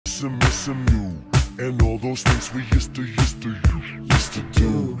missing you, and all those things we used to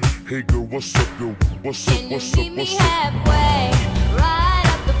do. Hey girl, what's up, yo? What's up, what's up, what's up? Can you meet me halfway? Right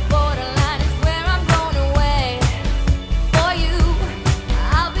up the borderline is where I'm going away. For you,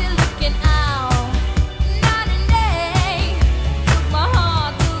 I'll be looking out night and day. Took my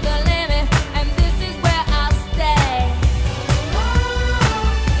heart to the limit, and this is where I'll stay.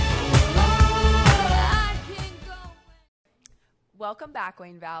 I can go. Welcome back,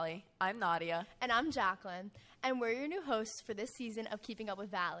 Wayne Valley. I'm Nadia. And I'm Jackelyn, and we're your new hosts for this season of Keeping Up with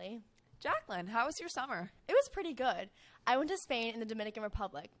Valley. Jackelyn, how was your summer? It was pretty good. I went to Spain and the Dominican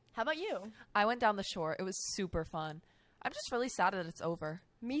Republic. How about you? I went down the shore. It was super fun. I'm just really sad that it's over.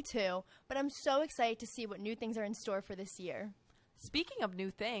 Me too, but I'm so excited to see what new things are in store for this year. Speaking of new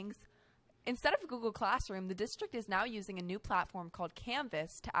things, instead of Google Classroom, the district is now using a new platform called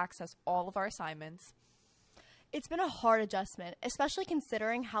Canvas to access all of our assignments. It's been a hard adjustment, especially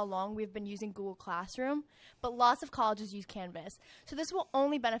considering how long we've been using Google Classroom, but lots of colleges use Canvas, so this will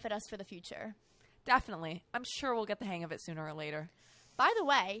only benefit us for the future. Definitely. I'm sure we'll get the hang of it sooner or later. By the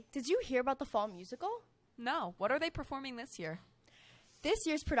way, did you hear about the fall musical? No. What are they performing this year? This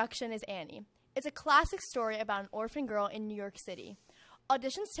year's production is Annie. It's a classic story about an orphan girl in New York City.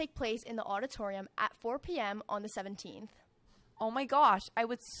 Auditions take place in the auditorium at 4 p.m. on the 17th. Oh my gosh, I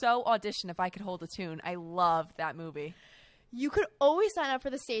would so audition if I could hold a tune. I loved that movie. You could always sign up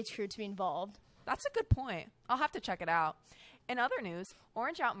for the stage crew to be involved. That's a good point. I'll have to check it out. In other news,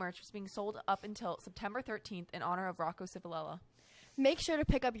 Orange Out merch was being sold up until September 13th in honor of Rocco Sivalella. Make sure to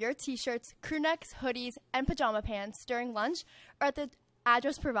pick up your t-shirts, crew necks, hoodies, and pajama pants during lunch or at the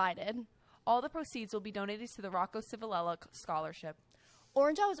address provided. All the proceeds will be donated to the Rocco Sivalella Scholarship.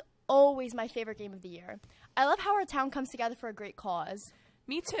 Orange Out is always my favorite game of the year. I love how our town comes together for a great cause.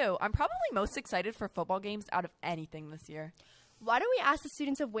 Me too. I'm probably most excited for football games out of anything this year. Why don't we ask the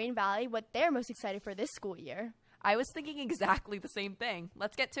students of Wayne Valley what they're most excited for this school year? I was thinking exactly the same thing.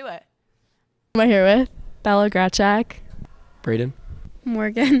 Let's get to it. Who am I here with? Bella Grachak. Braden.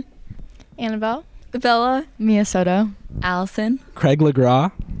 Morgan. Annabelle. Bella. Mia Soto. Allison. Craig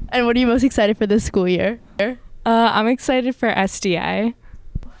LeGras. And what are you most excited for this school year? I'm excited for SDI.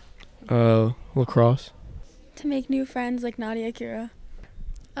 Lacrosse. To make new friends like Nadia, Qira.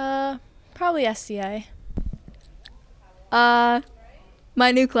 Probably SDI.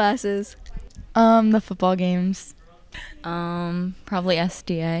 My new classes. The football games. Probably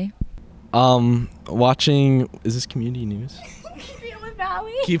SDA. Watching, is this community news? Keeping Up with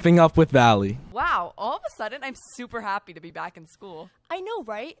Valley? Keeping Up with Valley. Wow, all of a sudden I'm super happy to be back in school. I know,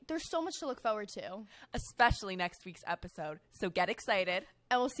 right? There's so much to look forward to. Especially next week's episode. So get excited.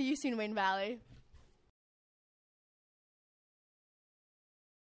 And we'll see you soon, Wayne Valley.